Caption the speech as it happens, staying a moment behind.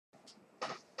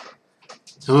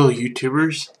Hello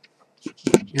YouTubers,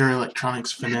 your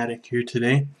electronics fanatic here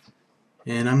today,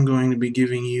 and I'm going to be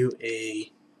giving you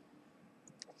a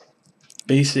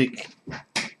basic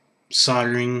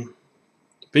soldering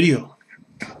video.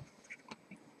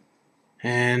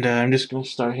 And I'm just going to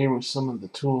start here with some of the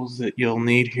tools that you'll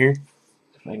need here.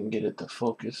 If I can get it to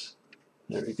focus.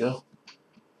 There we go.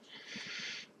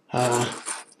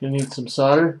 You'll need some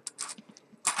solder.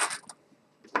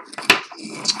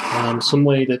 Some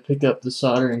way to pick up the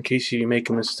solder in case you make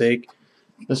a mistake.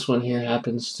 This one here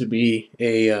happens to be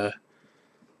a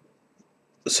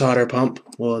solder pump,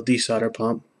 well, a desolder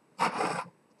pump.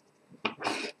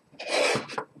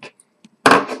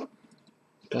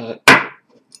 Got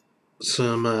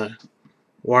some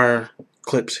wire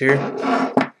clips here,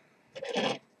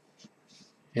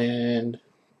 and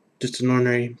just an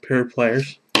ordinary pair of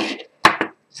pliers.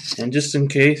 And just in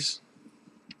case,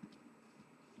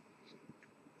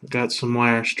 got some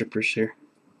wire strippers here.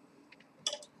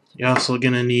 You're also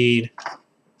gonna need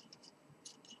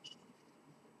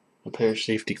a pair of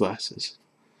safety glasses.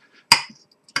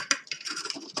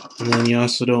 And then you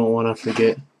also don't want to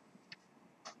forget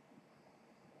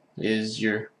is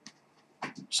your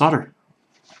solder.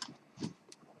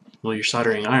 Well, your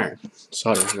soldering iron.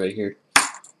 Solder's right here.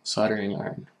 Soldering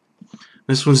iron.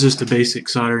 This one's just a basic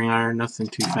soldering iron, nothing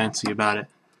too fancy about it.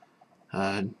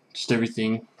 Just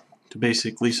everything to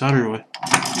basically solder with.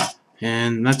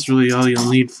 And that's really all you'll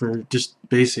need for just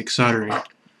basic soldering.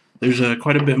 There's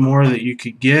quite a bit more that you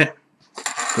could get,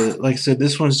 but like I said,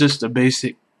 this one's just a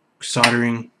basic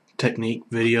soldering technique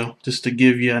video, just to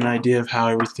give you an idea of how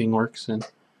everything works. And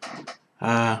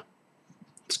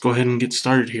let's go ahead and get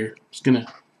started here. I'm just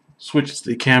gonna switch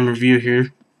the camera view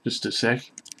here just a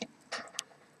sec.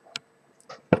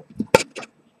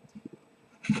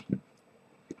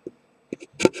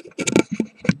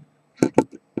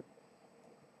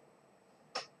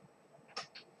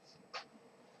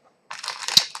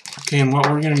 Okay, and what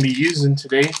we're going to be using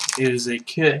today is a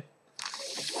kit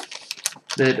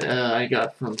that I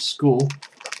got from school,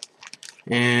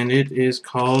 and it is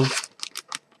called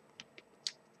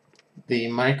the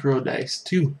Micro Dice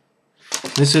 2.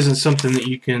 This isn't something that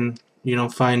you can,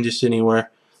 find just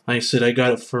anywhere. Like I said, I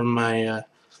got it from my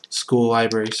school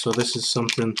library, so this is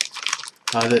something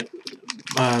that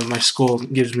my school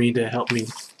gives me to help me,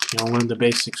 learn the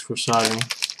basics for soldering.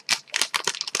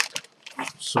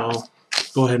 So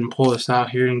go ahead and pull this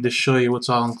out here and just show you what's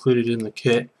all included in the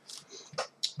kit.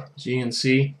 As you can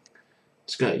see,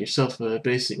 it's got yourself a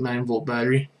basic 9-volt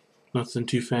battery. Nothing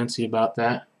too fancy about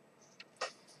that.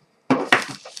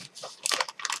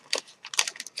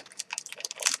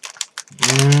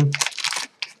 And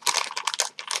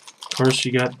of course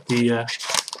you got the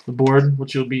board,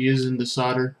 which you'll be using to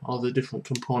solder all the different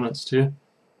components to.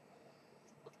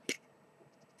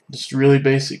 Just a really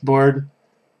basic board.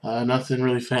 Nothing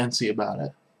really fancy about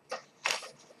it.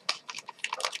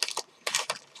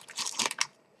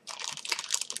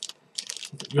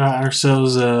 Got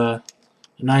ourselves an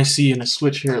IC and a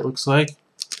switch here, it looks like.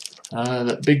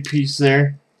 That big piece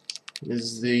there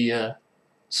is the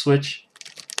switch.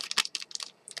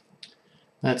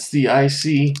 That's the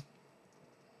IC.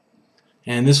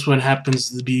 And this one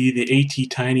happens to be the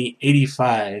AT-Tiny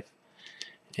 85.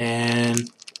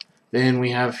 And then we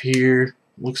have here,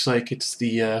 looks like it's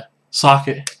the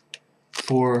socket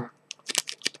for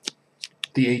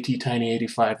the AT-Tiny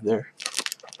 85 there.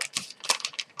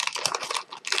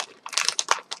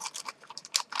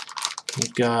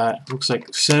 We've got, looks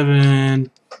like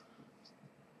 7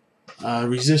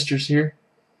 resistors here.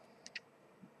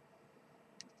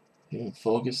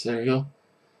 Focus, there you go.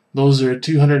 Those are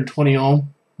 220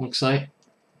 ohm, looks like.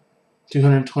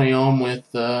 220 ohm with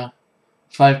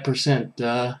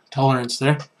 5% tolerance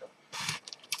there.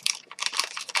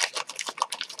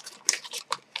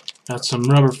 Got some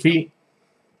rubber feet.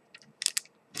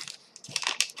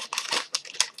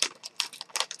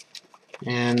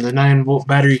 And the 9-volt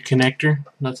battery connector.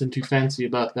 Nothing too fancy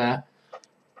about that.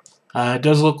 It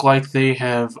does look like they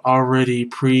have already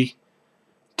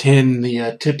pre-tinned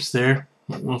the tips there.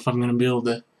 I don't know if I'm going to be able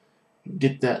to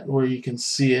get that where you can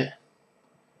see it.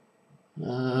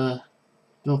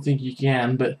 Don't think you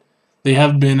can, but they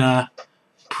have been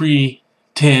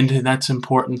pre-tinned, and that's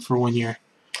important for when you're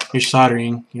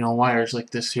soldering, wires like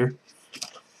this here.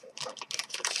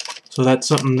 So that's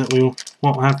something that we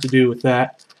won't have to do with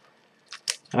that.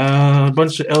 A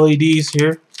bunch of LEDs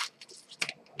here.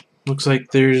 Looks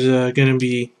like there's going to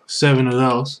be 7 of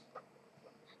those.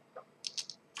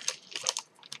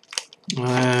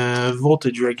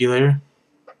 Voltage regulator.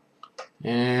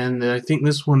 And I think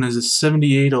this one is a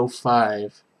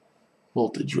 7805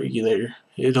 voltage regulator.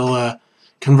 It'll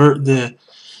convert the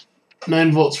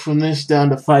 9 volts from this down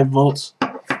to 5 volts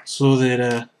so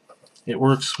that it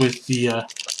works with the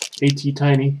AT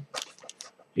Tiny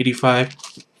 85.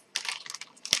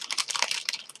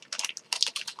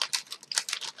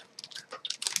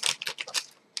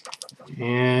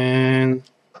 And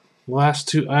the last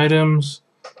 2 items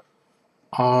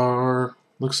are,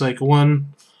 looks like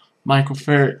 1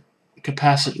 microfarad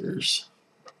capacitors.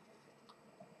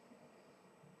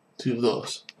 2 of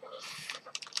those.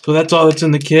 So that's all that's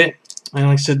in the kit. And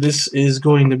like I said, this is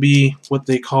going to be what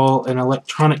they call an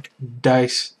electronic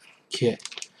dice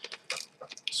kit.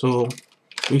 So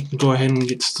we can go ahead and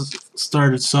get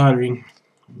started soldering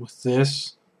with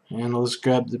this. And I'll just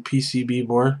grab the PCB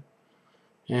board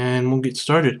and we'll get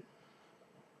started.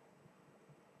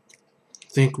 I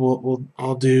think what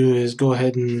I'll do is go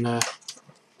ahead and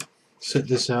set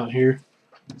this out here,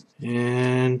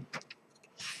 and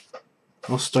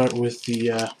I'll start with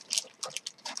the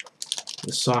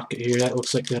socket here. That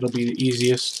looks like that'll be the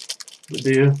easiest to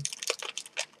do.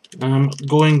 I'm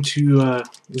going to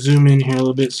zoom in here a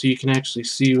little bit so you can actually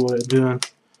see what I'm doing.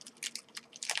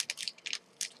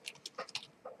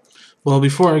 Well,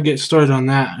 before I get started on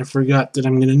that, I forgot that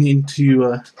I'm going to need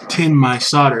to tin my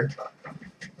solder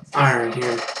iron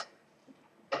here.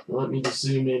 Let me just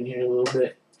zoom in here a little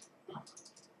bit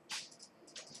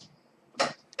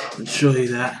and show you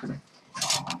that.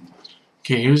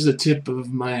 Okay, here's the tip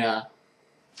of my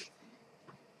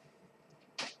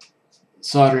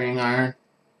soldering iron,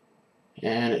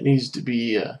 and it needs to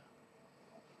be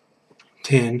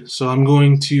tin. So I'm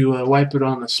going to wipe it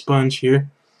on the sponge here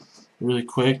really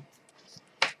quick,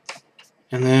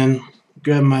 and then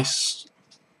grab my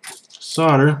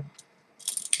solder.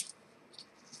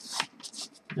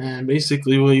 And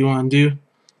basically what you want to do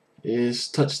is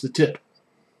touch the tip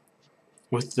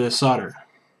with the solder.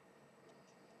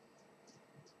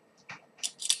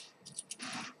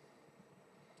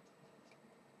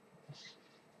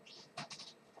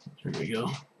 There we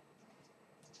go.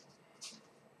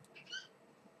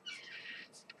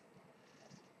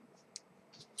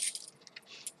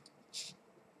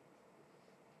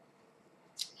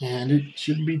 And it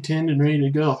should be tinned and ready to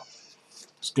go.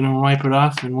 Just gonna wipe it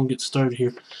off and we'll get started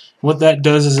here. What that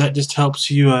does is that just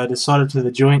helps you to solder to the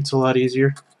joints a lot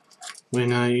easier when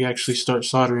you actually start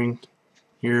soldering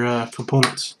your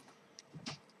components.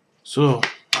 So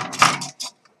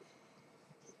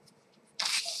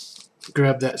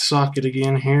grab that socket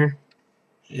again here,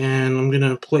 and I'm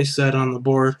gonna place that on the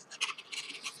board.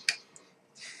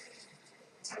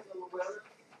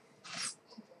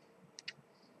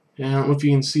 And I don't know if you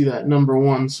can see that number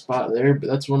 1 spot there, but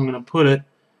that's where I'm gonna put it.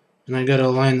 And I gotta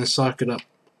line the socket up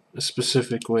a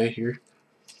specific way here.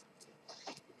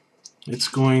 It's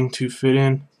going to fit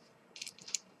in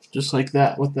just like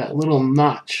that with that little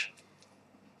notch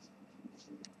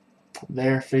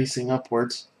there facing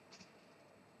upwards.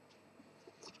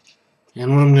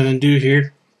 And what I'm going to do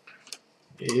here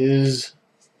is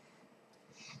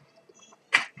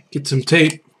get some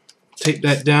tape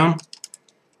that down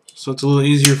so it's a little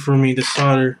easier for me to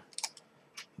solder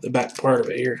the back part of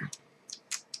it here.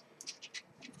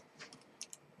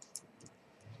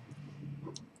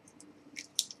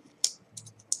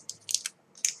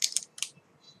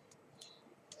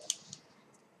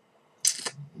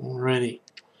 Alrighty.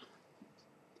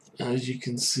 As you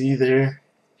can see there,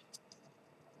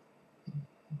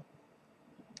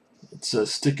 it's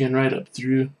sticking right up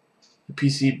through the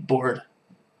PC board,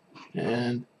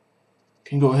 and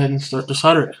can go ahead and start to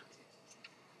solder it.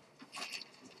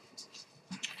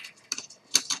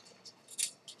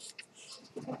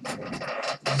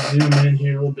 Zoom in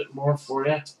here a little bit more for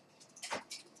you.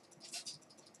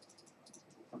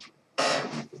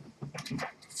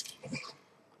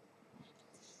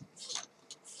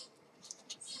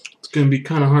 It's going to be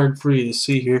kind of hard for you to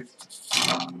see here.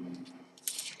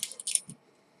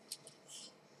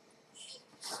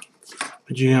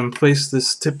 But you're going to place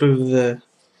this tip of the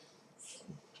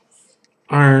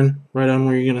iron right on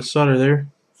where you're going to solder there.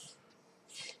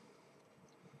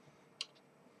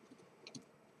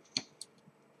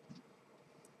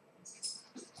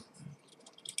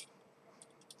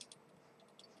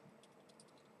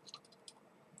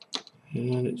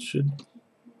 And it should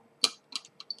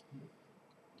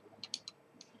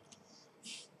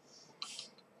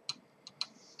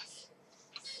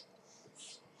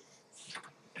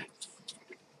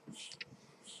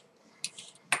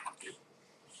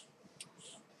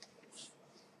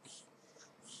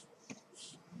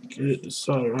get it to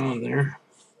solder on there.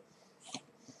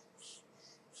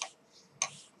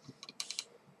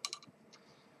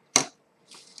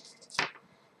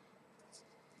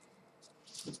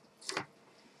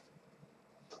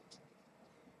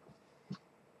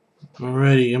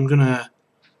 Alrighty, I'm gonna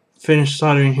finish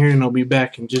soldering here and I'll be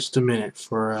back in just a minute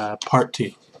for part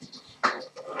 2.